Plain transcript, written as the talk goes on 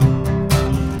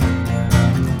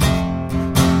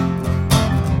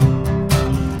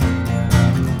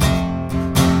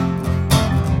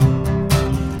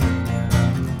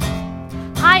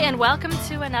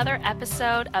another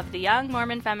episode of the Young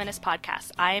Mormon Feminist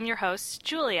Podcast. I am your host,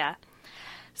 Julia.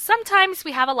 Sometimes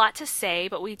we have a lot to say,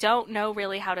 but we don't know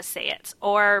really how to say it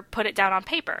or put it down on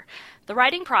paper. The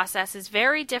writing process is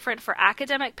very different for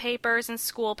academic papers and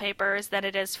school papers than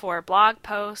it is for blog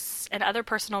posts and other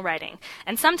personal writing,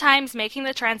 and sometimes making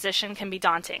the transition can be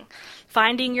daunting.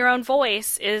 Finding your own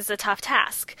voice is a tough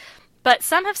task. But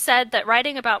some have said that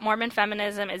writing about Mormon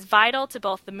feminism is vital to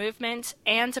both the movement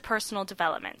and to personal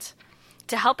development.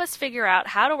 To help us figure out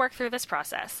how to work through this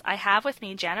process, I have with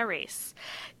me Jana Riess.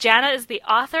 Jana is the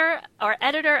author or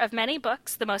editor of many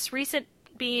books, the most recent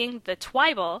being The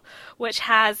Twible, which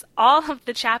has all of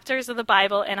the chapters of the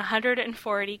Bible in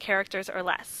 140 characters or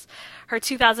less. Her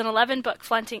 2011 book,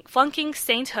 Flunking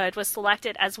Sainthood, was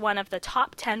selected as one of the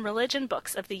top 10 religion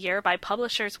books of the year by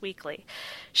Publishers Weekly.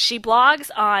 She blogs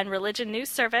on Religion News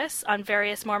Service on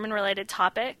various Mormon-related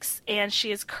topics, and she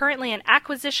is currently an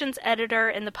acquisitions editor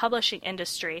in the publishing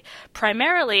industry,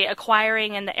 primarily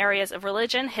acquiring in the areas of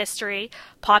religion, history,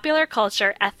 popular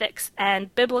culture, ethics,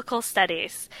 and biblical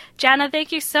studies. Jana,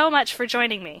 thank you so much for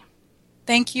joining me.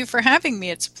 Thank you for having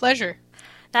me. It's a pleasure.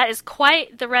 That is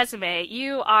quite the resume.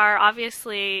 You are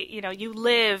obviously, you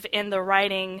live in the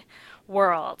writing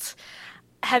world.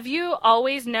 Have you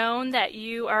always known that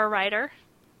you are a writer?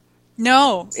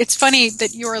 No, it's funny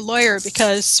that you're a lawyer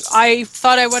because I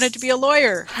thought I wanted to be a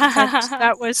lawyer.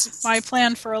 That was my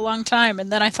plan for a long time. And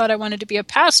then I thought I wanted to be a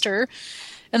pastor.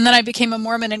 And then I became a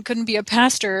Mormon and couldn't be a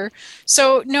pastor.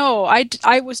 So no,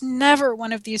 I was never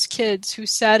one of these kids who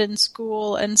sat in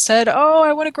school and said, oh,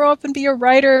 I want to grow up and be a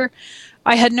writer.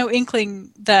 I had no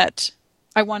inkling that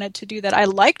I wanted to do that. I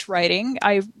liked writing.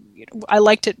 I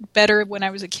liked it better when I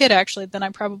was a kid, actually, than I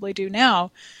probably do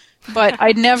now. But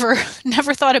I never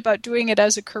thought about doing it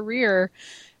as a career.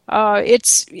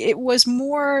 It was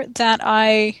more that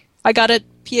I got a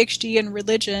PhD in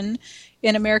religion,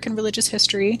 in American religious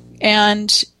history,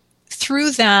 and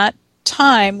through that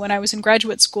time, when I was in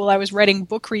graduate school, I was writing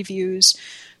book reviews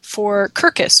for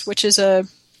Kirkus, which is a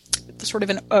sort of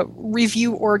a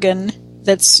review organ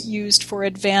that's used for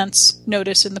advance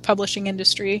notice in the publishing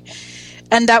industry.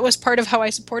 And that was part of how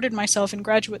I supported myself in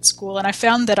graduate school. And I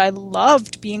found that I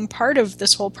loved being part of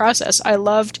this whole process. I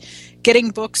loved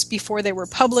getting books before they were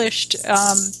published,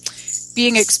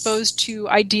 being exposed to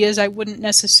ideas I wouldn't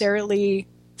necessarily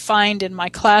find in my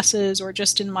classes or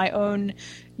just in my own,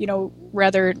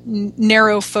 rather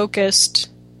narrow-focused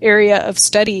area of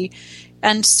study.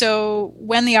 And so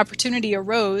when the opportunity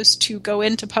arose to go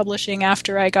into publishing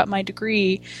after I got my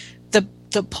degree,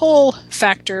 the pull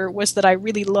factor was that I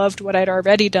really loved what I'd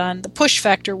already done. The push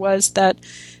factor was that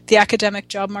the academic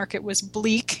job market was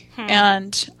bleak.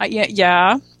 And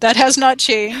that has not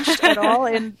changed at all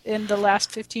in the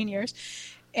last 15 years.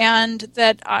 And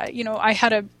that, I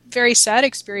had a very sad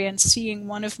experience seeing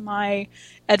one of my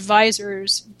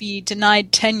advisors be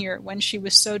denied tenure when she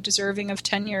was so deserving of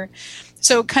tenure.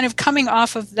 So kind of coming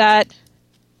off of that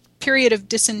period of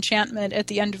disenchantment at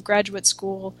the end of graduate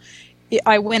school,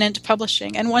 I went into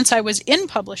publishing. And once I was in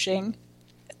publishing,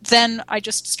 then I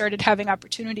just started having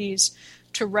opportunities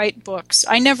to write books.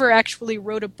 I never actually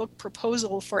wrote a book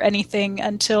proposal for anything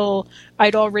until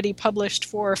I'd already published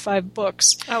 4 or 5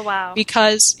 books. Oh, wow.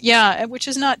 Because, which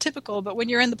is not typical, but when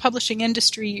you're in the publishing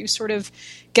industry, you sort of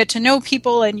get to know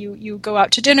people and you go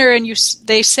out to dinner and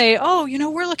they say, oh,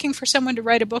 we're looking for someone to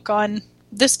write a book on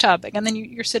this topic. And then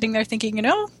you're sitting there thinking,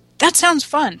 that sounds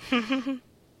fun.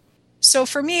 So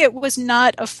for me, it was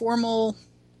not a formal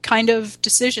kind of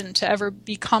decision to ever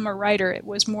become a writer. It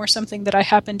was more something that I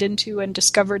happened into and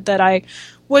discovered that I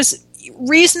was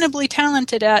reasonably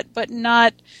talented at, but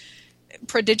not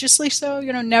prodigiously so.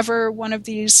 Never one of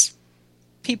these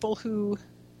people who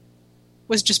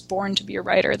was just born to be a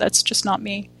writer. That's just not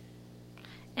me.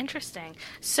 Interesting.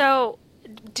 So,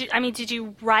 did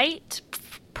you write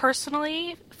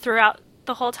personally throughout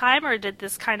the whole time, or did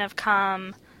this kind of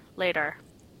come later?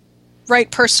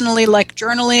 Write personally, like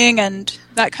journaling and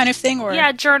that kind of thing? Or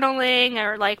yeah, journaling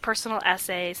or like personal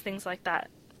essays, things like that.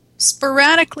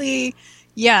 Sporadically,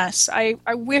 yes. I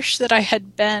wish that I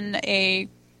had been a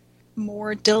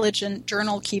more diligent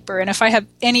journal keeper. And if I have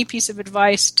any piece of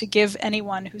advice to give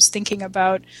anyone who's thinking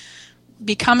about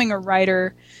becoming a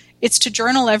writer, it's to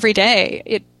journal every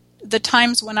day. The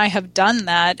times when I have done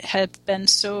that have been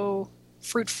so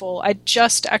fruitful. I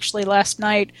just actually last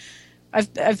night,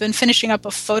 I've been finishing up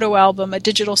a photo album, a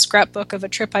digital scrapbook of a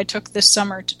trip I took this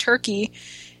summer to Turkey,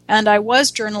 and I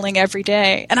was journaling every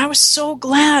day. And I was so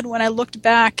glad when I looked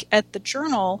back at the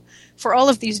journal for all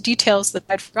of these details that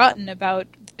I'd forgotten about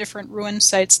the different ruin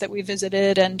sites that we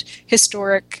visited and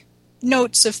historic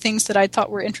notes of things that I thought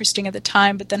were interesting at the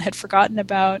time but then had forgotten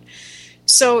about.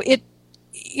 So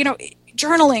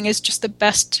journaling is just the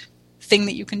best thing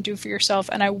that you can do for yourself.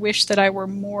 And I wish that I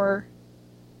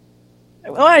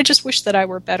just wish that I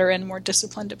were better and more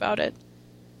disciplined about it.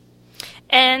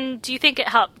 And do you think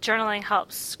journaling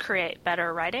helps create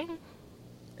better writing?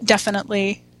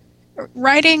 Definitely.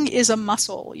 Writing is a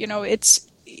muscle.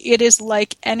 It is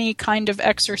like any kind of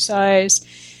exercise.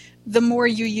 The more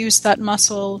you use that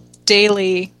muscle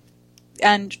daily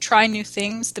and try new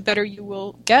things, the better you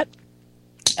will get.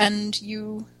 And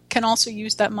you can also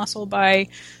use that muscle by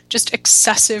just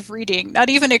excessive reading. Not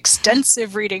even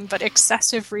extensive reading, but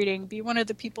excessive reading. Be one of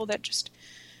the people that just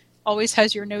always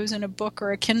has your nose in a book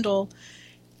or a Kindle.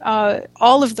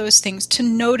 All of those things, to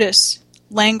notice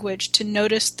language, to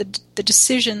notice the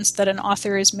decisions that an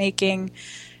author is making,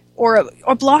 or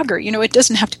a blogger. It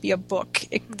doesn't have to be a book.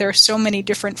 There are so many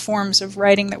different forms of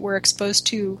writing that we're exposed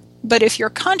to. But if you're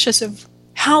conscious of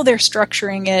how they're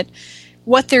structuring it,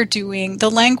 what they're doing, the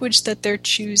language that they're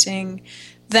choosing,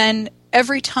 then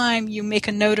every time you make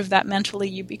a note of that mentally,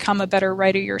 you become a better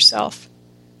writer yourself.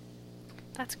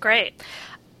 That's great.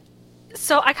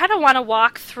 So I kind of want to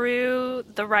walk through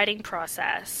the writing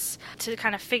process to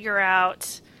kind of figure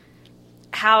out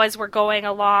how, as we're going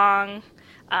along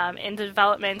in the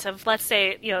development of, let's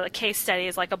say, a case study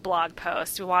is like a blog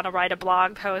post. We want to write a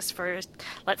blog post for,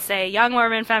 let's say, Young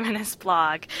Mormon Feminist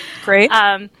blog. Great.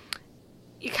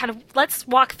 Let's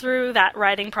walk through that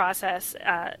writing process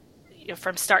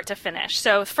from start to finish.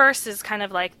 So first is kind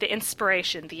of like the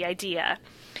inspiration, the idea.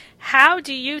 How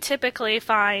do you typically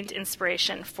find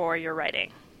inspiration for your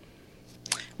writing?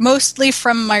 Mostly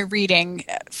from my reading.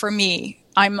 For me,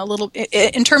 I'm a little,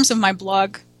 in terms of my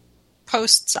blog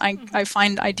posts, I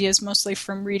find ideas mostly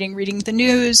from reading the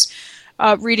news,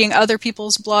 reading other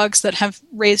people's blogs that have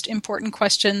raised important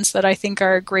questions that I think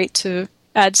are great to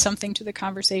add something to the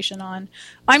conversation on.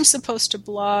 I'm supposed to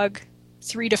blog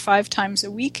 3 to 5 times a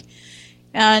week,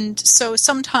 and so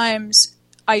sometimes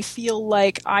I feel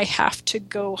like I have to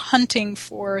go hunting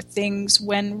for things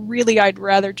when really I'd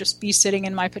rather just be sitting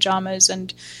in my pajamas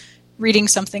and reading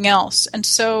something else. And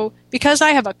so because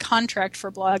I have a contract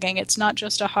for blogging, it's not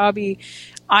just a hobby,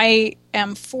 I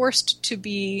am forced to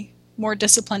be more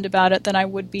disciplined about it than I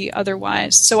would be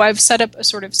otherwise. So I've set up a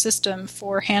sort of system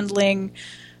for handling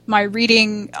my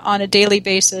reading on a daily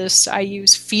basis. I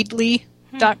use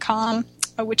feedly.com,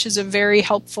 which is a very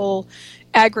helpful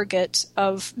aggregate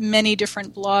of many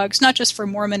different blogs, not just for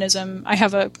Mormonism. I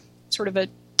have a sort of a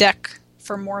deck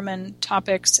for Mormon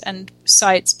topics and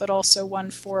sites, but also one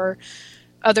for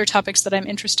other topics that I'm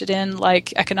interested in,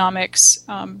 like economics,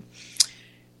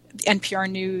 NPR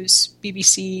News,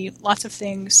 BBC, lots of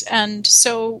things. And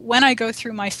so when I go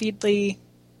through my Feedly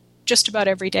just about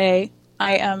every day,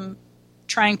 I am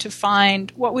trying to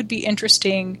find what would be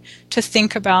interesting to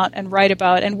think about and write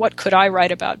about, and what could I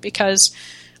write about, because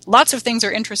lots of things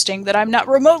are interesting that I'm not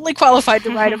remotely qualified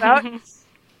to write about.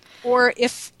 Or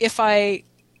if I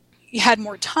had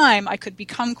more time, I could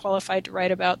become qualified to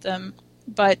write about them.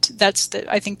 But that's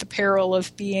I think the peril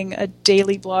of being a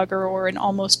daily blogger or an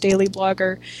almost daily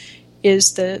blogger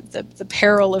is the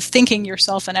peril of thinking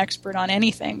yourself an expert on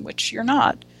anything, which you're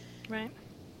not. Right.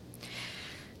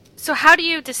 So how do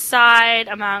you decide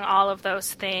among all of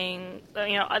those things,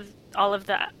 all of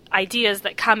the ideas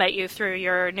that come at you through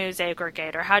your news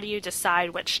aggregator? How do you decide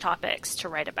which topics to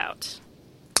write about?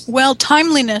 Well,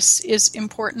 timeliness is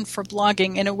important for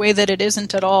blogging in a way that it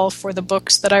isn't at all for the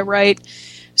books that I write.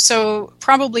 So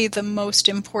probably the most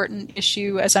important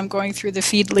issue as I'm going through the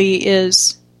Feedly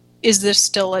is this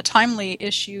still a timely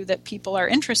issue that people are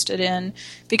interested in?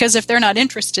 Because if they're not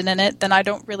interested in it, then I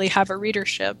don't really have a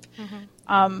readership. Mm-hmm.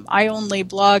 I only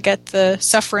blog at the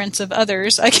sufferance of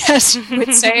others, I guess you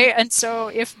would say. And so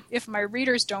if my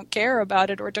readers don't care about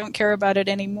it or don't care about it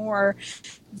anymore,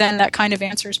 then that kind of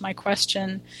answers my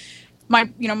question.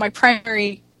 My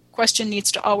primary question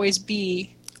needs to always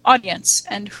be audience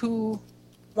and who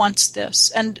wants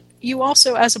this. And you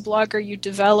also, as a blogger, you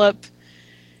develop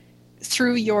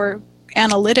through your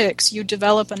analytics, you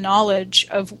develop a knowledge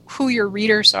of who your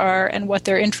readers are and what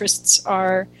their interests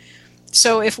are.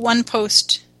 So if one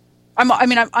post, I'm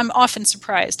often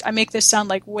surprised. I make this sound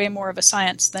like way more of a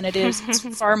science than it is.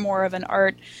 It's far more of an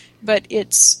art, but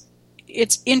it's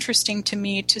interesting to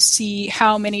me to see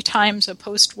how many times a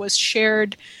post was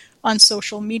shared on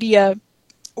social media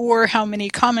or how many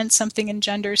comments something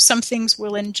engenders. Some things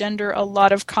will engender a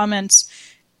lot of comments,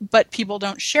 but people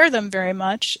don't share them very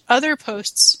much. Other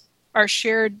posts are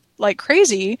shared like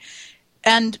crazy,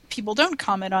 and people don't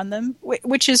comment on them,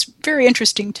 which is very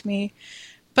interesting to me.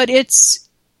 But it's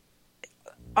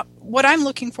what I'm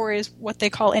looking for is what they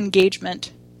call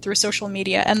engagement. through social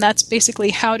media, and that's basically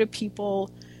how do people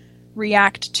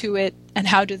react to it and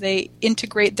how do they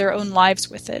integrate their own lives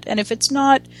with it. And if it's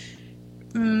not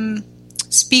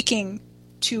speaking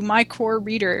to my core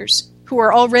readers who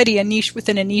are already a niche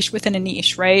within a niche within a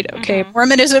niche, right? Okay,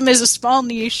 Mormonism is a small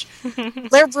niche.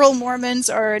 Liberal Mormons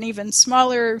are an even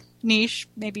smaller niche,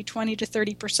 maybe 20 to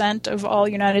 30% of all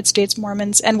United States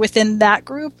Mormons. And within that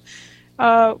group,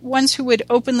 ones who would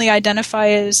openly identify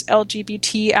as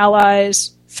LGBT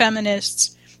allies,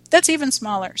 feminists, that's even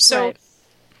smaller. So,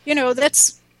 right.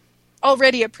 That's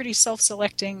already a pretty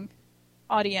self-selecting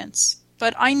audience.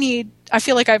 But I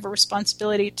feel like I have a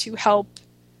responsibility to help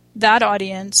that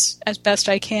audience as best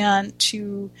I can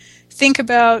to think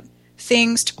about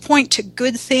things, to point to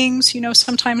good things.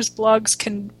 Sometimes blogs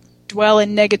can dwell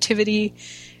in negativity,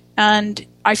 and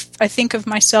I think of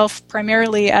myself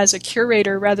primarily as a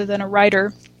curator rather than a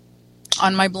writer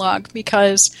on my blog,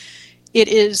 because it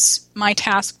is my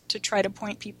task to try to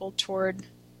point people toward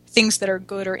things that are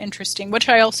good or interesting, which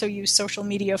I also use social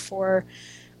media for.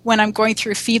 When I'm going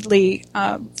through Feedly,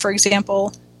 for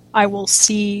example, I will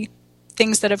see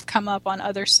things that have come up on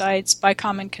other sites by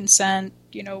common consent,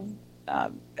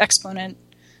 Exponent,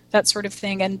 that sort of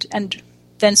thing, and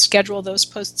then schedule those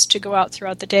posts to go out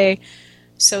throughout the day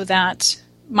so that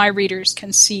my readers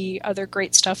can see other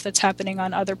great stuff that's happening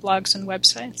on other blogs and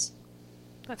websites.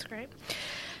 That's great.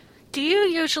 Do you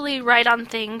usually write on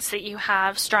things that you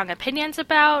have strong opinions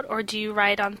about, or do you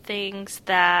write on things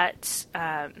that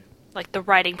like the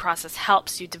writing process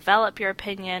helps you develop your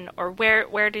opinion, or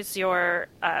where does your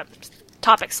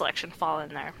topic selection fall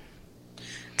in there?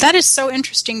 That is so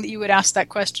interesting that you would ask that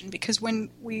question, because when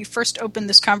we first opened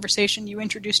this conversation, you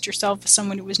introduced yourself as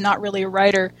someone who was not really a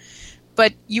writer,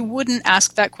 but you wouldn't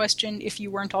ask that question if you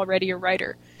weren't already a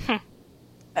writer.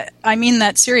 I mean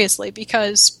that seriously,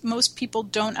 because most people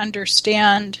don't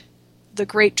understand the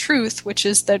great truth, which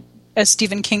is that, as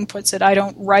Stephen King puts it, I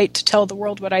don't write to tell the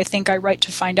world what I think, I write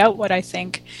to find out what I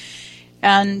think.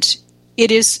 And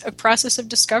it is a process of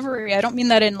discovery. I don't mean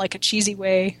that in like a cheesy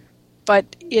way,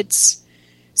 but it's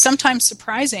sometimes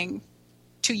surprising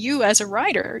to you as a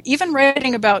writer, even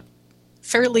writing about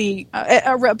fairly,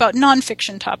 about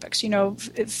nonfiction topics,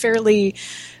 fairly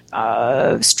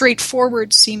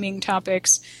straightforward seeming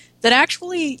topics, that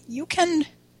actually you can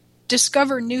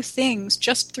discover new things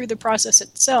just through the process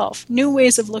itself, new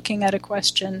ways of looking at a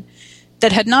question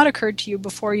that had not occurred to you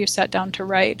before you sat down to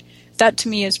write. That to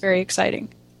me is very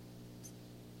exciting.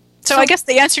 So I guess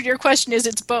the answer to your question is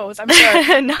it's both. I'm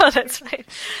sorry. No, that's right.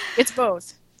 It's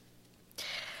both.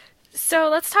 So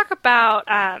let's talk about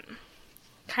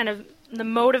kind of the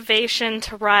motivation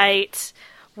to write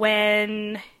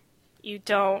when you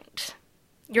don't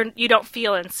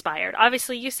feel inspired.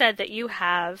 Obviously, you said that you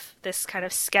have this kind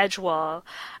of schedule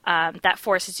that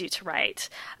forces you to write.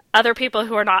 Other people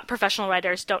who are not professional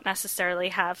writers don't necessarily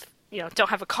have, don't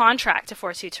have a contract to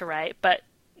force you to write, but,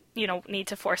 need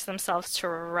to force themselves to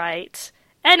write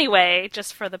anyway,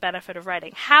 just for the benefit of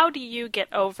writing. How do you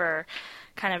get over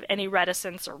kind of any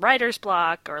reticence or writer's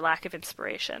block or lack of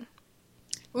inspiration?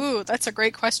 Ooh, that's a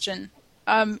great question.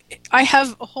 I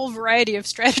have a whole variety of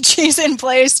strategies in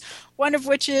place, one of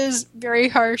which is very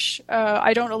harsh.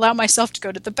 I don't allow myself to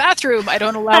go to the bathroom. I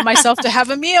don't allow myself to have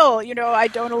a meal. I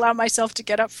don't allow myself to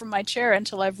get up from my chair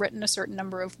until I've written a certain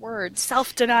number of words.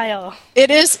 Self-denial.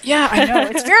 It is, yeah, I know.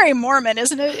 It's very Mormon,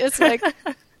 isn't it? It's like,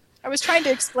 I was trying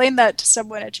to explain that to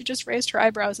someone, and she just raised her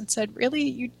eyebrows and said,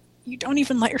 really? You don't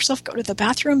even let yourself go to the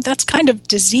bathroom? That's kind of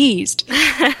diseased.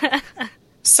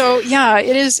 So yeah,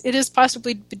 it is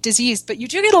possibly diseased, but you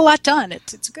do get a lot done.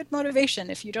 It's a good motivation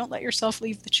if you don't let yourself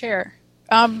leave the chair.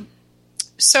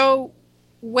 So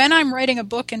when I'm writing a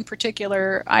book in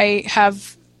particular, I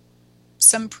have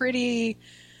some pretty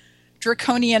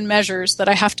draconian measures that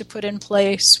I have to put in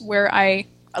place where I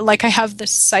have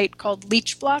this site called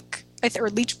Leechblock, or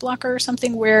Leechblocker or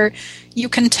something, where you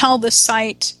can tell the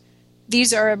site,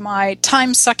 these are my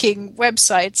time-sucking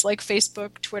websites like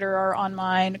Facebook, Twitter are on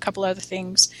mine, a couple other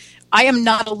things. I am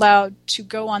not allowed to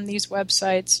go on these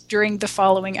websites during the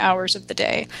following hours of the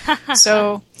day.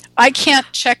 So I can't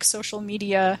check social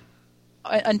media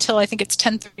until I think it's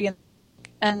 10:30.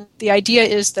 And the idea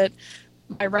is that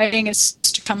my writing is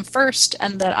to come first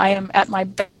and that I am at my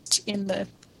best in the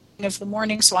beginning of the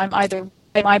morning. So I'm either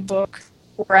writing my book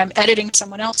or I'm editing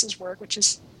someone else's work, which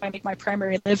is I make my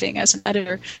primary living as an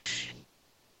editor.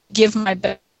 Give my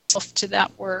best self to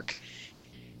that work.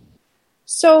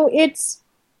 So it's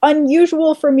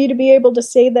unusual for me to be able to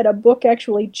say that a book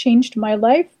actually changed my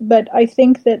life, but I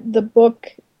think that the book,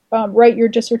 Write Your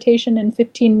Dissertation in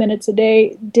 15 Minutes a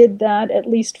Day, did that, at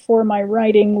least for my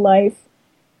writing life.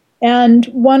 And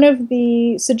one of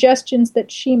the suggestions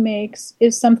that she makes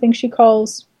is something she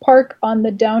calls park on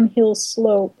the downhill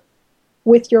slope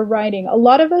with your writing. A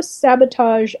lot of us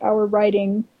sabotage our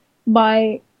writing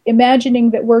by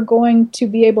imagining that we're going to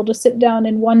be able to sit down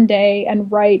in one day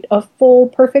and write a full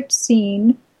perfect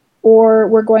scene, or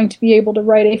we're going to be able to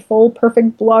write a full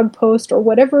perfect blog post, or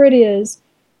whatever it is.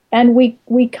 And we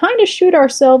kind of shoot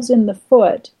ourselves in the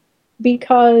foot,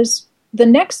 because the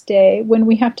next day when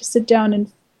we have to sit down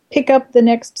and pick up the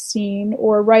next scene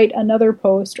or write another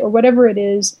post or whatever it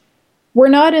is, we're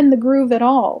not in the groove at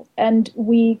all, and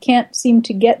we can't seem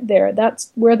to get there.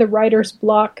 That's where the writer's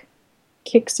block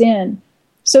kicks in.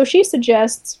 So she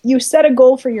suggests you set a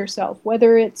goal for yourself,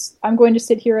 whether it's I'm going to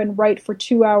sit here and write for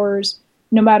 2 hours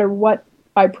no matter what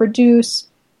I produce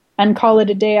and call it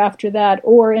a day after that,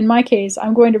 or in my case,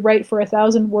 I'm going to write for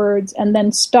 1,000 words and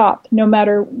then stop no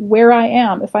matter where I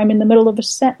am. If I'm in the middle of a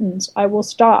sentence, I will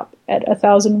stop at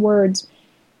 1,000 words.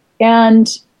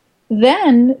 And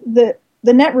then the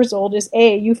net result is,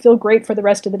 A, you feel great for the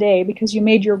rest of the day because you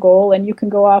made your goal and you can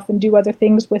go off and do other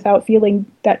things without feeling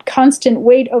that constant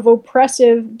weight of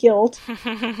oppressive guilt.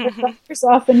 Writers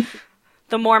often...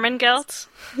 The Mormon guilt?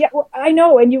 Yeah, well, I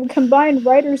know, and you combine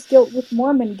writer's guilt with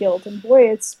Mormon guilt, and boy,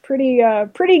 it's pretty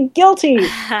guilty.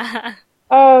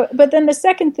 But then the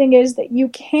second thing is that you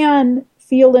can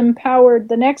feel empowered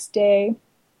the next day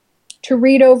to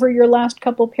read over your last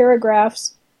couple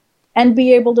paragraphs and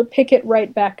be able to pick it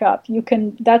right back up.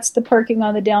 That's the parking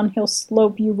on the downhill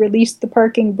slope. You release the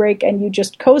parking brake and you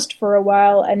just coast for a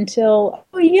while until,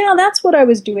 oh yeah, that's what I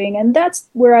was doing, and that's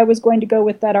where I was going to go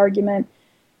with that argument.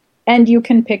 And you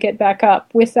can pick it back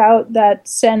up without that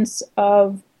sense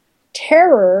of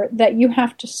terror that you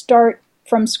have to start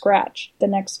from scratch the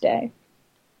next day.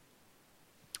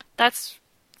 That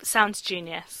sounds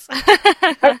genius.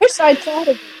 I wish I'd thought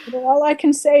of it. But all I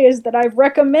can say is that I've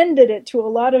recommended it to a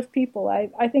lot of people.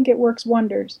 I think it works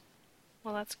wonders.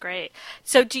 Well, that's great.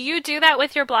 So do you do that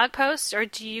with your blog posts, or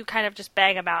do you kind of just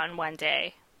bang them out in one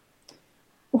day?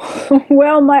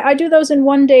 Well, I do those in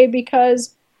one day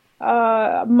because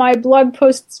my blog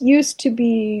posts used to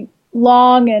be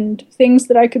long and things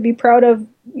that I could be proud of,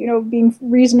 being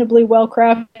reasonably well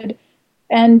crafted.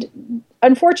 And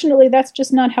unfortunately, that's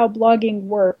just not how blogging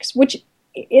works, which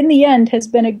in the end has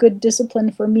been a good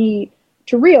discipline for me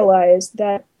to realize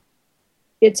that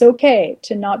it's okay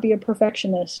to not be a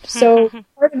perfectionist. So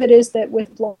part of it is that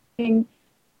with blogging,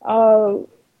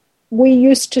 we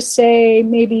used to say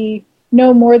maybe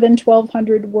no more than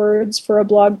 1,200 words for a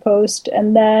blog post,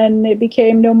 and then it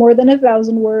became no more than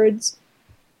 1,000 words,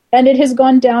 and it has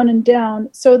gone down and down,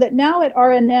 so that now at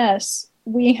RNS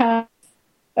we have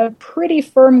a pretty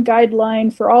firm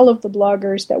guideline for all of the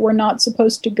bloggers that we're not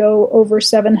supposed to go over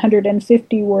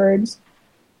 750 words.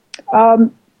 I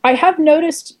have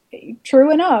noticed,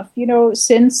 true enough,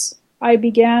 since I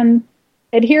began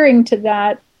adhering to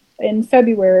that in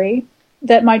February,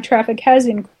 that my traffic has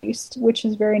increased, which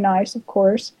is very nice, of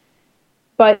course.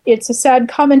 But it's a sad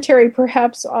commentary,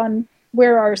 perhaps, on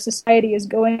where our society is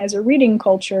going as a reading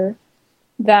culture,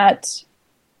 that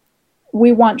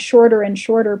we want shorter and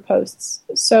shorter posts.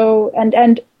 So,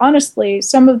 and honestly,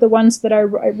 some of the ones that I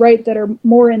write that are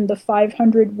more in the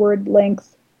 500-word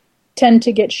length tend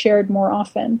to get shared more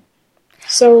often.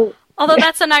 So, although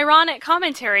that's an ironic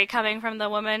commentary coming from the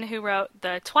woman who wrote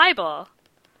the Twible.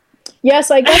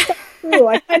 Yes, I guess that's true.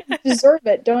 I kind of deserve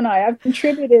it, don't I? I've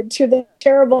contributed to the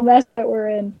terrible mess that we're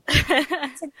in.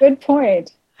 That's a good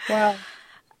point. Wow.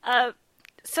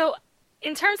 So,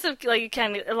 in terms of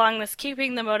along this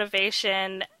keeping the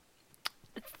motivation,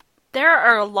 there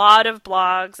are a lot of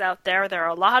blogs out there. There are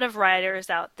a lot of writers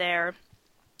out there.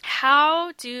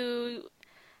 How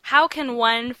can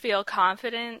one feel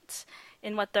confident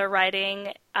in what they're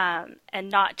writing, and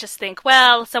not just think,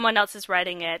 well, someone else is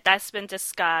writing it, that's been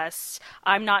discussed,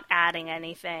 I'm not adding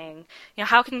anything.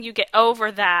 How can you get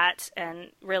over that and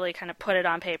really kind of put it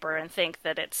on paper and think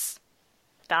that it's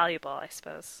valuable, I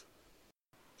suppose?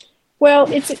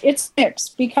 Well, it's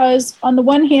mixed, because on the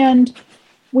one hand,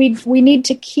 we need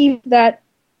to keep that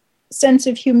sense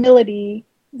of humility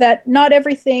that not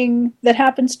everything that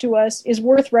happens to us is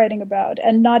worth writing about,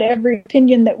 and not every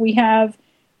opinion that we have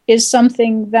is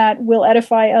something that will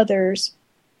edify others.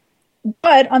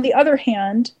 But on the other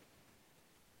hand,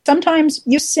 sometimes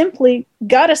you simply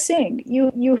gotta sing.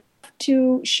 You have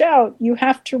to shout, you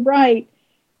have to write,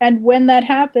 and when that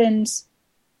happens,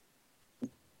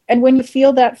 and when you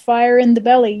feel that fire in the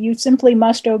belly, you simply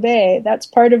must obey. That's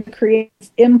part of the creative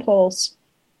impulse.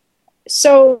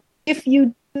 So if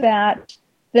you do that,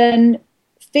 then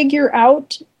figure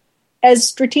out as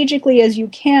strategically as you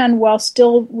can, while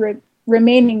still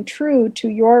remaining true to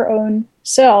your own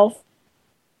self,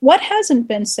 what hasn't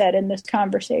been said in this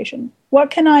conversation?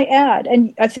 What can I add?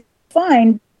 And I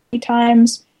find many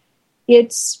times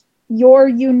it's your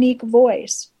unique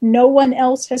voice. No one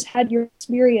else has had your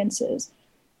experiences.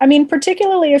 I mean,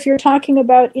 particularly if you're talking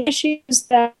about issues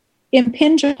that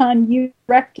impinge upon you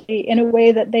directly in a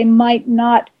way that they might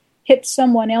not hit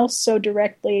someone else so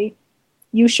directly,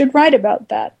 you should write about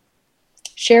that.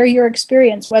 Share your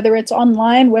experience, whether it's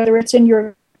online, whether it's in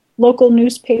your local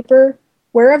newspaper,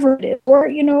 wherever it is. Or,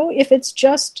 if it's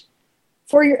just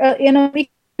for your, in a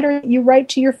letter you write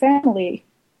to your family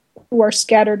who are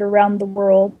scattered around the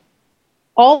world.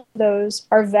 All of those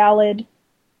are valid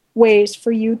ways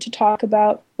for you to talk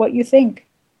about what you think.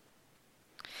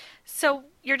 So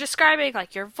you're describing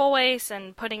like your voice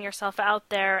and putting yourself out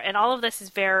there, and all of this is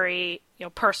very,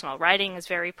 personal. Writing is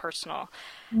very personal.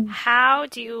 How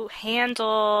do you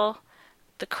handle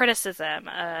the criticism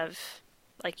of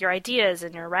like your ideas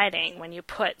and your writing when you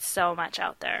put so much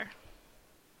out there?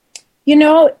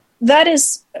 That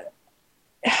is,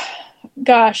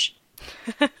 gosh,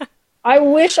 I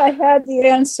wish I had the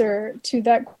answer to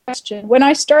that question. When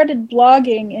I started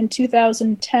blogging in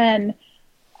 2010,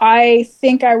 I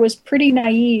think I was pretty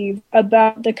naive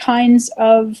about the kinds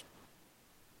of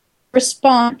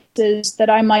responses that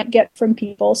I might get from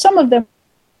people. Some of them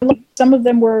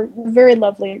were very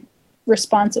lovely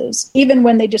responses, even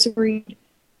when they disagreed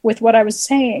with what I was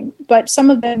saying. But some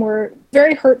of them were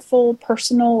very hurtful,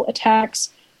 personal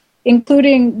attacks,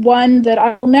 including one that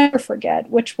I will never forget,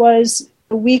 which was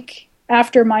a week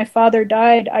after my father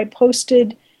died. I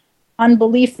posted on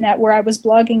BeliefNet, where I was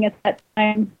blogging at that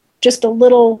time, just a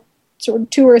little sort of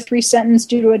 2 or 3 sentence: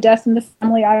 due to a death in the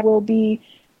family, I will be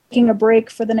taking a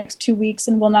break for the next 2 weeks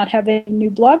and will not have any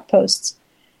new blog posts.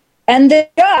 And the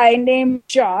guy named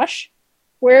Josh,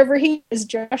 wherever he is,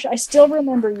 Josh, I still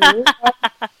remember you.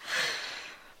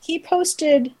 He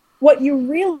posted, "What you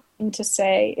really mean to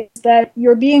say is that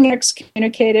you're being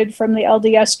excommunicated from the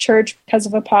LDS Church because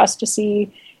of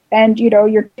apostasy, and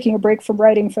you're taking a break from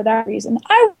writing for that reason."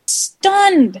 I was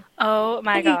stunned. Oh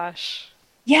my gosh.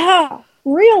 Yeah,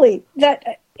 really.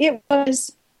 That it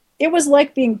was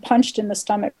like being punched in the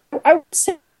stomach. I would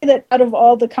say that out of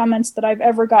all the comments that I've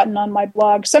ever gotten on my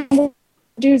blog, some were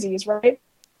doozies, right? It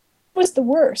was the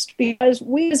worst, because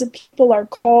we as a people are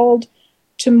called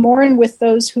to mourn with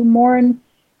those who mourn,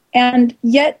 and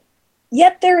yet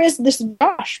there is this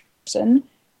Josh person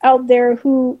out there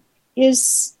who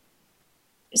is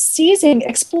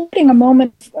exploiting a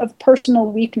moment of personal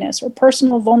weakness or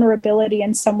personal vulnerability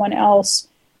in someone else.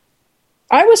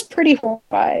 I was pretty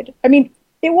horrified. I mean,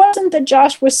 it wasn't that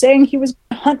Josh was saying he was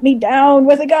going to hunt me down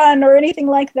with a gun or anything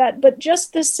like that, but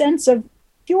just this sense of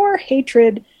pure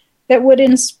hatred that would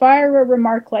inspire a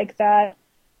remark like that.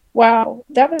 Wow,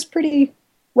 that was pretty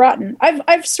rotten.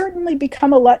 I've certainly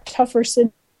become a lot tougher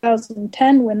since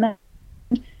 2010, when that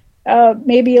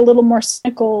maybe a little more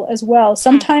cynical as well.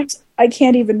 Sometimes I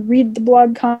can't even read the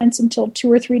blog comments until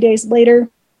 2 or 3 days later.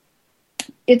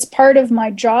 It's part of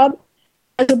my job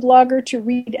as a blogger to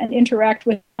read and interact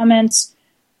with comments,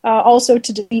 also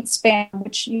to delete spam,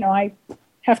 which I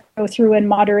have to go through and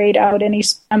moderate out any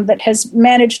spam that has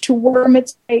managed to worm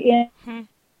its way in,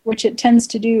 which it tends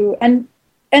to do. And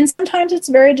sometimes it's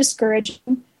very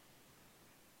discouraging.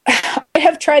 I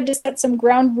have tried to set some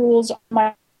ground rules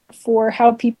for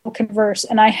how people converse,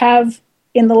 and I have,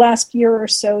 in the last year or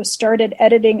so, started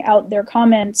editing out their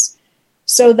comments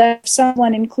so that if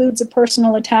someone includes a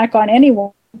personal attack on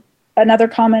anyone, another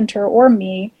commenter or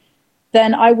me,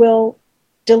 then I will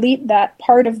delete that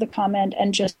part of the comment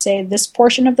and just say, this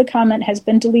portion of the comment has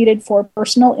been deleted for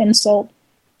personal insult.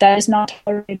 That is not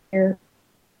tolerated here.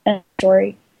 End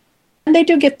story. And they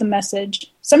do get the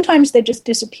message. Sometimes they just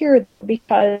disappear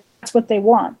because that's what they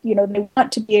want. They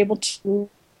want to be able to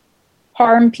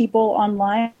harm people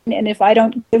online, and if I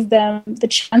don't give them the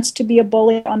chance to be a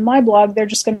bully on my blog, they're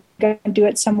just going to go and do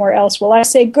it somewhere else. Well, I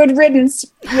say good riddance.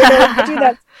 Do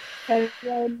that because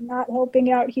you're not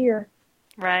helping out here.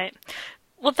 Right.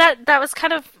 Well, that was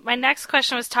kind of my next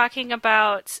question, was talking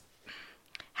about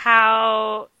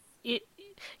how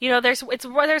there's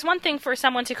one thing for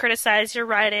someone to criticize your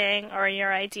writing or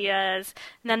your ideas,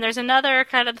 and then there's another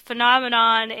kind of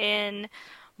phenomenon in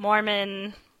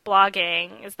Mormon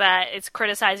blogging, is that it's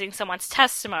criticizing someone's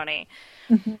testimony.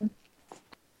 Mm-hmm.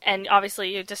 And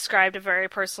obviously you described a very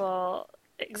personal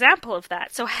example of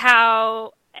that.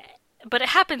 But it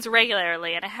happens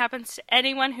regularly, and it happens to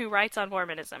anyone who writes on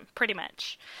Mormonism, pretty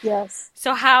much. Yes.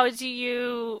 So how do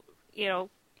you,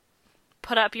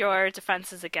 put up your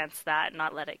defenses against that and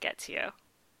not let it get to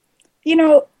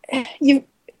you?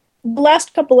 the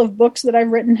last couple of books that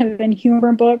I've written have been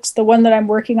humor books. The one that I'm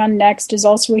working on next is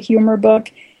also a humor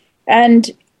book. And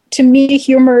to me,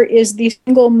 humor is the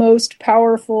single most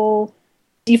powerful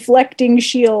deflecting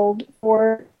shield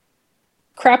for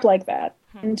crap like that.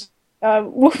 And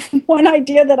one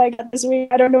idea that I got this week,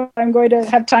 I don't know if I'm going to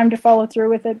have time to follow through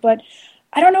with it, but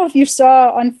I don't know if you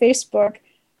saw on Facebook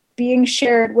being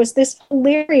shared was this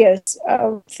hilarious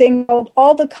thing called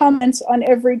all the comments on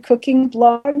every cooking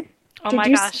blog. Oh my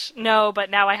gosh, no, but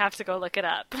now I have to go look it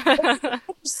up. It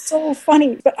was so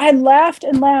funny, but I laughed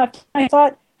and laughed. I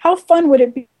thought, how fun would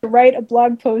it be to write a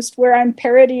blog post where I'm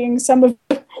parodying some of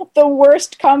the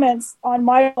worst comments on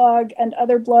my blog and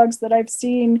other blogs that I've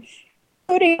seen,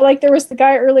 including, like, there was the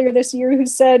guy earlier this year who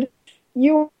said,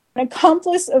 "You are an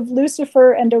accomplice of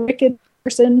Lucifer and a wicked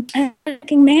person." And I'm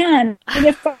thinking, man,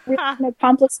 if I were an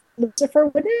accomplice of Lucifer,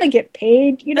 wouldn't I get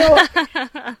paid? You know,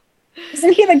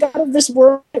 isn't he the god of this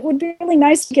world? It would be really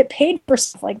nice to get paid for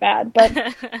stuff like that.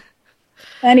 But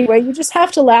anyway, you just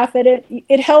have to laugh at it.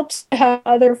 It helps to have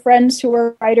other friends who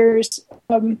are writers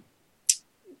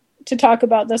to talk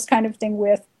about this kind of thing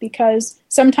with, because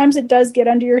sometimes it does get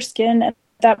under your skin. And at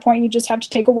that point, you just have to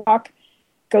take a walk,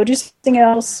 go do something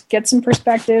else, get some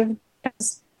perspective.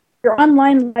 Because your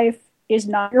online life is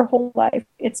not your whole life.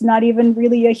 It's not even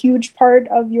really a huge part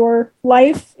of your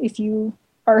life if you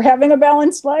are having a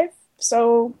balanced life.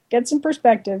 So get some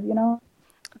perspective, you know.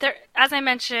 There, as I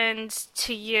mentioned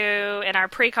to you in our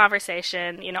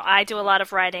pre-conversation, you know, I do a lot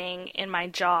of writing in my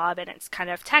job, and it's kind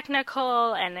of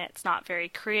technical and it's not very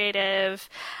creative.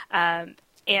 And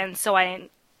so I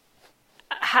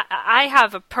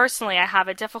have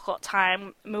a difficult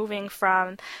time moving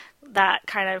from that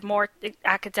kind of more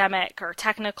academic or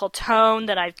technical tone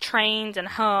that I've trained and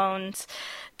honed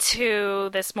to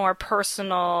this more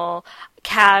personal,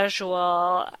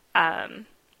 casual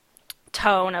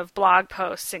tone of blog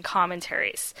posts and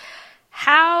commentaries.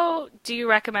 How do you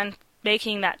recommend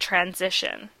making that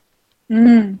transition?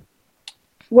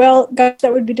 Well, gosh,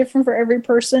 that would be different for every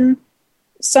person.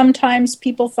 Sometimes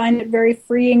people find it very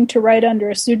freeing to write under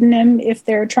a pseudonym if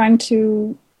they're trying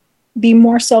to be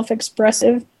more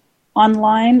self-expressive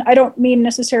online. I don't mean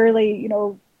necessarily, you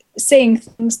know, saying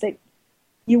things that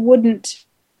you wouldn't,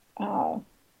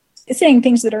 saying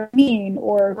things that are mean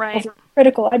or right.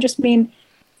 critical. I just mean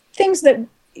things that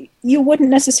you wouldn't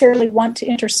necessarily want to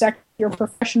intersect your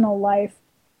professional life.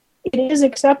 It is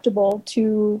acceptable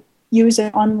to use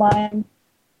an online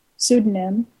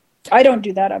pseudonym. I don't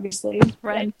do that, obviously.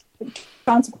 Right. And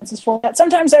consequences for that.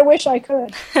 Sometimes I wish I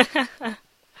could.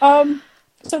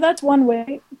 So that's one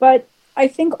way. But I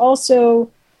think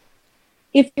also,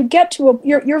 if you get to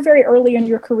you're very early in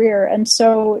your career, and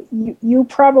so you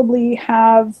probably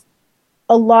have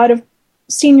a lot of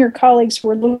senior colleagues who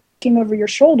are looking over your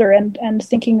shoulder and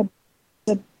thinking of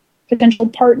a potential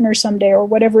partner someday or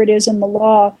whatever it is in the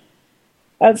law.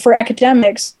 For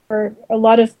academics, or a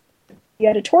lot of the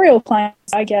editorial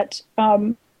clients I get,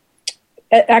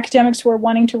 academics who are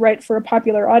wanting to write for a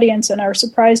popular audience and are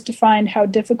surprised to find how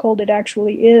difficult it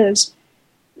actually is.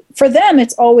 For them,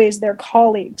 it's always their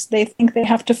colleagues. They think they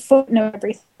have to footnote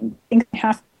everything. They think they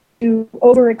have to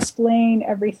over-explain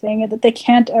everything, and that they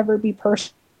can't ever be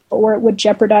personal or it would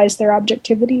jeopardize their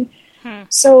objectivity.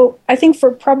 So I think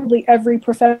for probably every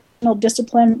professional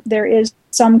discipline, there is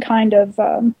some kind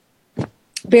of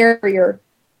barrier.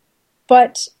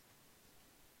 But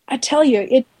I tell you,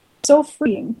 it's so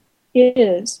freeing. It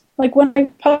is. Like when I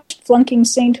published Flunking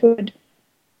Sainthood,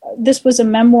 this was a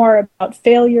memoir about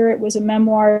failure. It was a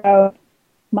memoir about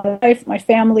my life, my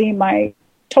family, my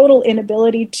total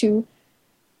inability to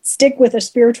stick with a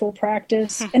spiritual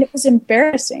practice. And it was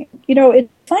embarrassing. You know, it's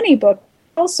a funny book.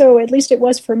 Also, at least it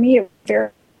was for me, it was very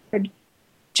hard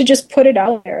to just put it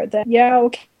out there that, yeah,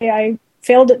 okay, I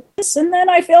failed at this, and then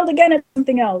I failed again at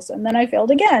something else, and then I failed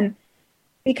again.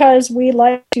 Because we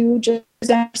like to just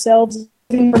present ourselves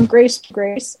moving from grace to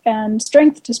grace and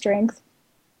strength to strength.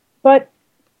 But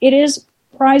it is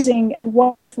surprising and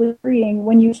wonderfully freeing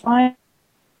when you find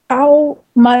how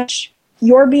much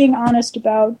you're being honest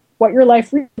about what your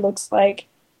life really looks like,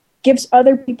 gives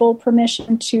other people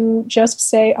permission to just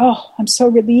say, "Oh, I'm so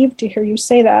relieved to hear you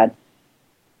say that."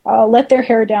 Let their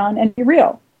hair down and be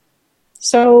real.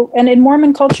 So, and in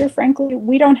Mormon culture, frankly,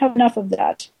 we don't have enough of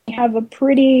that. We have a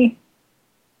pretty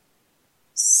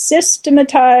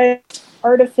systematized,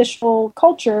 artificial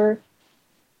culture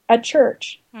at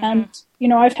church. And, you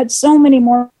know, I've had so many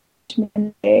more to me in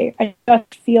the day. I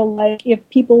just feel like if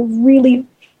people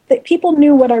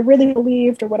knew what I really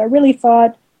believed or what I really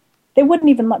thought, they wouldn't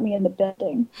even let me in the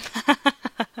building.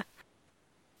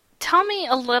 Tell me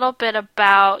a little bit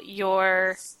about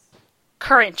your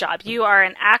current job? You are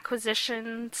an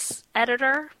acquisitions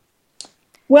editor?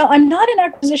 Well, I'm not an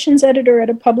acquisitions editor at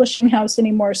a publishing house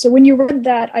anymore. So when you read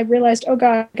that, I realized, oh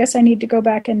God, I guess I need to go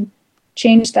back and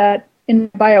change that in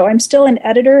my bio. I'm still an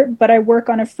editor, but I work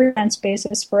on a freelance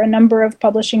basis for a number of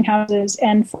publishing houses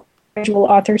and for individual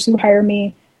authors who hire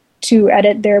me to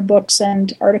edit their books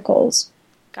and articles.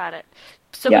 Got it.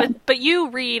 So, but you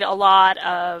read a lot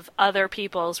of other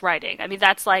people's writing. I mean,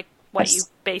 that's like what you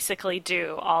basically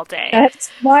do all day. That's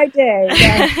my day.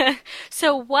 Yeah.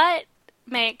 So what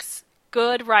makes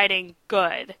good writing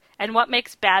good, and what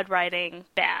makes bad writing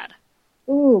bad?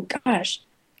 Ooh, gosh.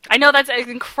 I know that's an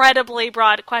incredibly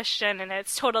broad question, and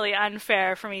it's totally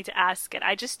unfair for me to ask it.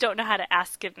 I just don't know how to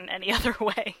ask it in any other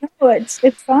way. No, it's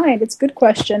fine. It's a good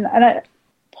question. And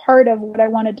part of what I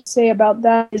wanted to say about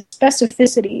that is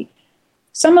specificity.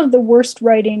 Some of the worst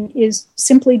writing is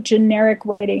simply generic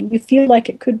writing. You feel like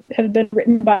it could have been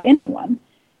written by anyone.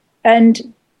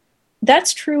 And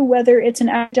that's true whether it's an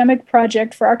academic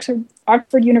project for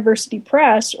Oxford University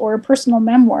Press or a personal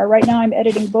memoir. Right now I'm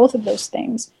editing both of those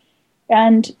things.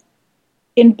 And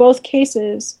in both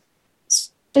cases,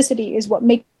 specificity is what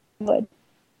makes it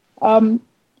good.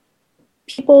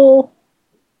 People,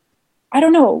 I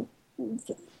don't know,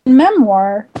 in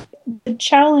memoir, the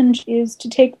challenge is to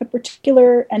take the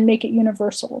particular and make it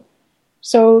universal.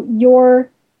 So your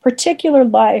particular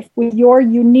life with your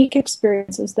unique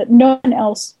experiences that no one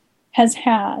else has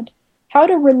had, how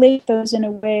to relate those in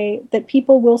a way that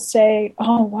people will say,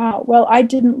 oh, wow, well, I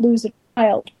didn't lose a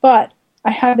child, but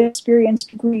I have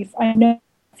experienced grief. I know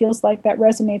it feels like that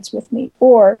resonates with me.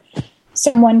 Or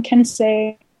someone can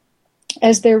say,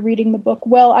 as they're reading the book,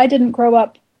 well, I didn't grow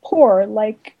up poor,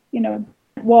 like,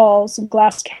 walls and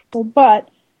glass castle, but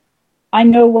I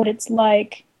know what it's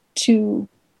like to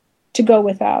go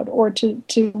without, or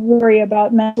to worry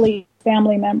about mentally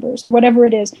family members, whatever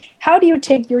it is. How do you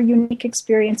take your unique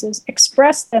experiences,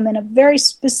 express them in a very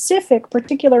specific,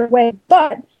 particular way,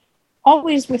 but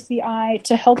always with the eye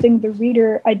to helping the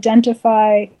reader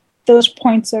identify those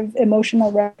points of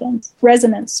emotional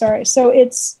resonance. So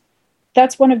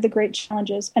that's one of the great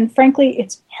challenges. And frankly,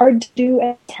 it's hard to do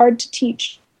and hard to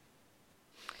teach.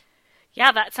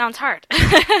 Yeah, that sounds hard. but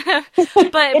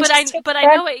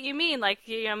I know what you mean. Like,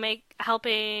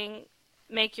 helping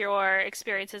make your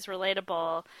experiences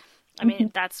relatable. I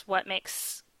mean, that's what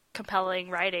makes compelling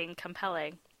writing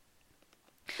compelling.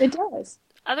 It does.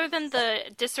 Other than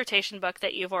the dissertation book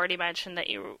that you've already mentioned that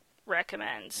you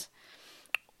recommend,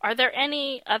 are there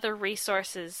any other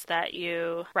resources that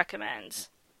you recommend?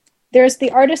 There's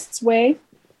The Artist's Way,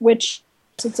 which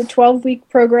it's a 12-week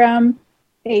program,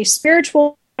 a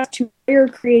spiritual path to higher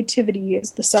creativity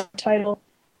is the subtitle,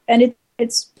 and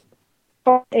it's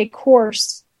a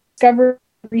course,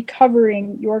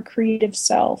 Recovering Your Creative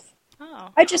Self. Oh.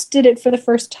 I just did it for the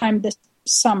first time this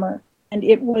summer, and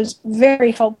it was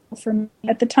very helpful for me.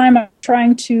 At the time, I was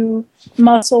trying to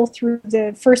muscle through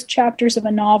the first chapters of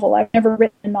a novel. I've never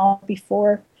written a novel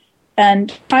before,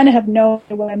 and kind of have no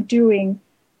idea what I'm doing,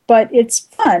 but it's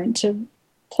fun to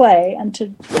play and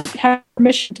to have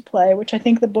permission to play, which I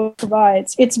think the book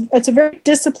provides. It's a very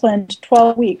disciplined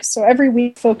 12 weeks, so every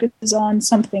week focuses on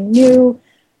something new.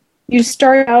 You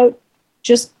start out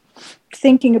just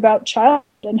thinking about childhood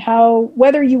and how,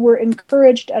 whether you were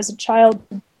encouraged as a child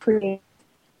to create,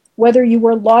 whether you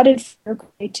were lauded for your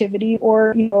creativity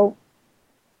or,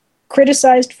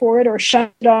 criticized for it or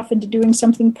shut it off into doing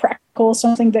something practical,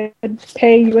 something that would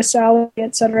pay you a salary,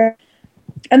 etc.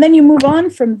 And then you move on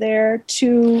from there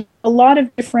to a lot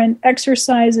of different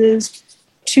exercises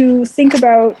to think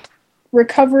about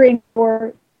recovering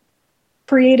your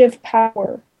creative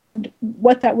power and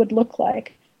what that would look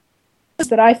like.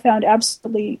 That I found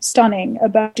absolutely stunning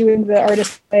about doing the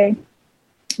Artist's Way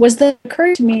was that it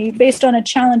occurred to me, based on a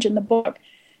challenge in the book,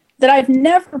 that I've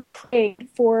never prayed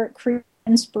for creative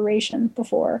inspiration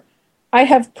before. I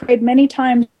have prayed many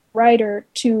times, writer,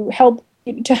 to have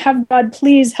God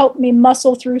please help me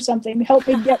muscle through something, help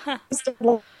me get,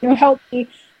 help me,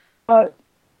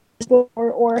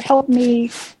 or help me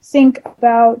think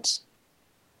about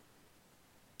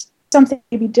something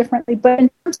maybe differently. But in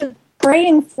terms of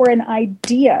praying for an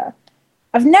idea,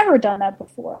 I've never done that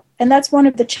before. And that's one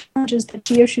of the challenges that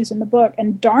she issues in the book.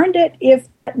 And darned it if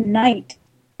at night,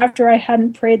 after I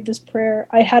hadn't prayed this prayer,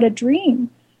 I had a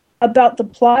dream about the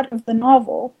plot of the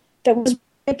novel that was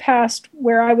way past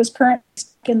where I was currently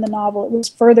stuck in the novel. It was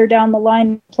further down the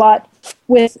line plot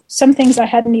with some things I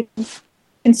hadn't even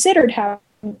considered happening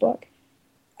in the book.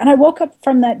 And I woke up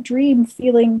from that dream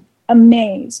feeling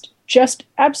amazed, just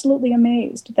absolutely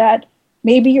amazed that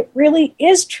maybe it really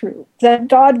is true that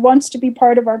God wants to be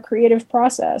part of our creative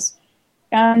process.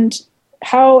 And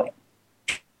how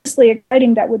tremendously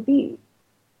exciting that would be.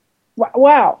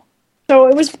 Wow. So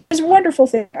it was a wonderful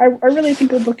thing. I really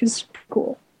think the book is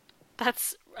cool.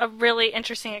 That's a really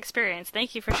interesting experience.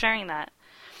 Thank you for sharing that.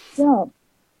 Yeah.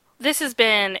 This has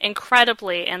been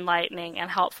incredibly enlightening and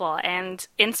helpful and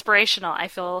inspirational. I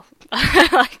feel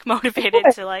like motivated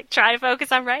to like try and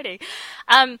focus on writing.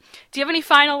 Do you have any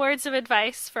final words of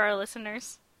advice for our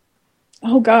listeners?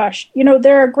 Oh gosh,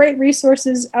 there are great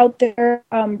resources out there.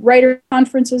 Writer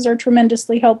conferences are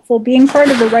tremendously helpful. Being part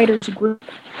of a writers group.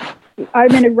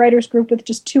 I'm in a writers group with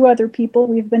just 2 other people.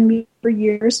 We've been meeting for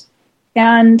years,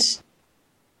 and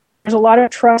there's a lot of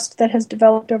trust that has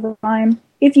developed over time.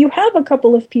 If you have a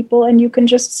couple of people and you can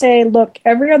just say, look,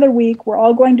 every other week we're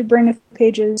all going to bring a few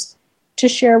pages to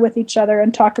share with each other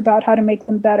and talk about how to make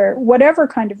them better, whatever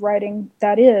kind of writing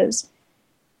that is.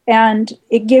 And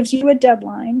it gives you a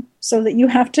deadline so that you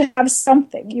have to have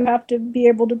something. You have to be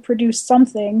able to produce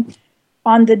something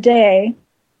on the day.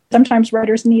 Sometimes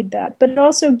writers need that. But it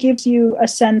also gives you a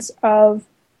sense of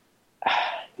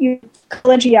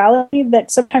collegiality,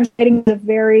 that sometimes writing is a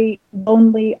very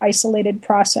lonely, isolated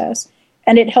process.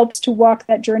 And it helps to walk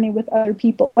that journey with other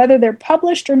people. Whether they're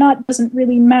published or not doesn't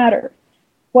really matter.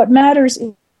 What matters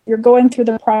is you're going through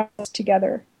the process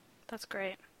together. That's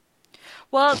great.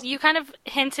 Well, you kind of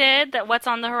hinted that what's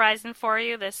on the horizon for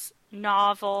you, this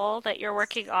novel that you're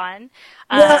working on.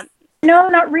 Well, no,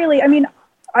 not really. I mean,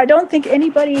 I don't think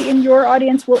anybody in your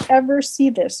audience will ever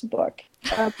see this book.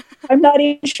 I'm not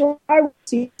even sure I will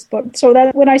see this book. So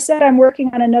that when I said I'm working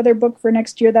on another book for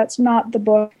next year, that's not the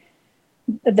book,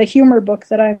 the humor book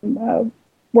that I'm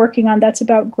working on. That's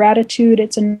about gratitude.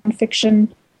 It's a nonfiction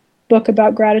book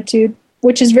about gratitude,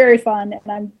 which is very fun,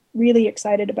 and I'm really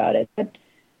excited about it. But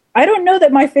I don't know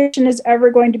that my fiction is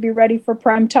ever going to be ready for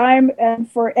prime time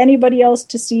and for anybody else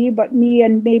to see but me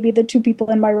and maybe the 2 people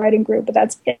in my writing group, but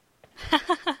that's it.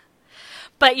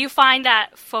 But you find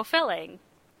that fulfilling.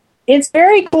 It's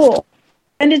very cool.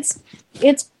 And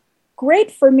it's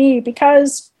great for me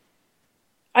because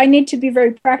I need to be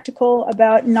very practical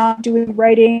about not doing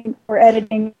writing or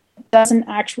editing that doesn't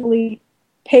actually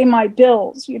pay my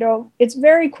bills. It's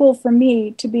very cool for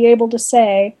me to be able to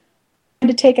say,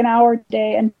 to take an hour a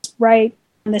day and write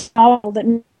this novel that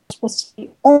no one else will see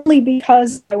only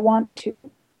because I want to,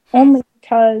 only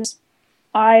because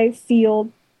I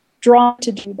feel drawn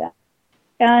to do that,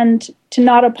 and to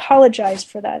not apologize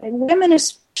for that. And women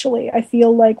especially, I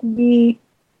feel like we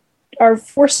are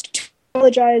forced to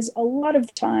apologize a lot of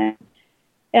the time,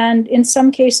 and in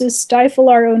some cases stifle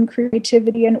our own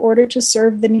creativity in order to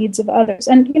serve the needs of others.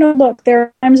 And, look, there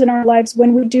are times in our lives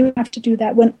when we do have to do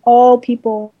that, when all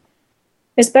people,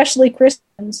 especially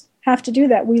Christians, have to do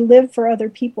that. We live for other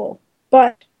people.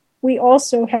 But we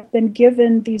also have been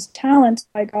given these talents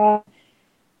by God,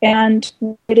 and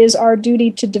it is our duty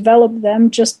to develop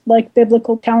them, just like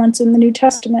biblical talents in the New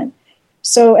Testament.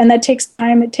 So, and that takes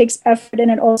time, it takes effort, and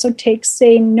it also takes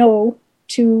saying no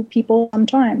to people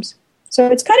sometimes. So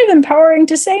it's kind of empowering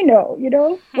to say no,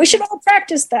 We should all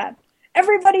practice that.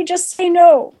 Everybody just say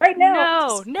no right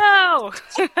now. No.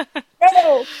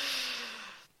 No.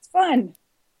 It's fun.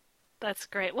 That's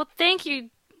great. Well, thank you.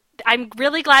 I'm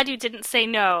really glad you didn't say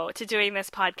no to doing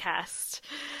this podcast,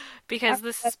 because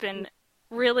this has been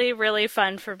really, really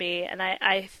fun for me, and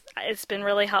it's been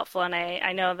really helpful, and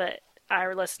I know that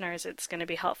our listeners, it's going to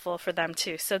be helpful for them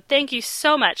too. So thank you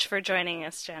so much for joining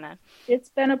us, Jana. It's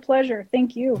been a pleasure.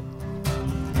 Thank you.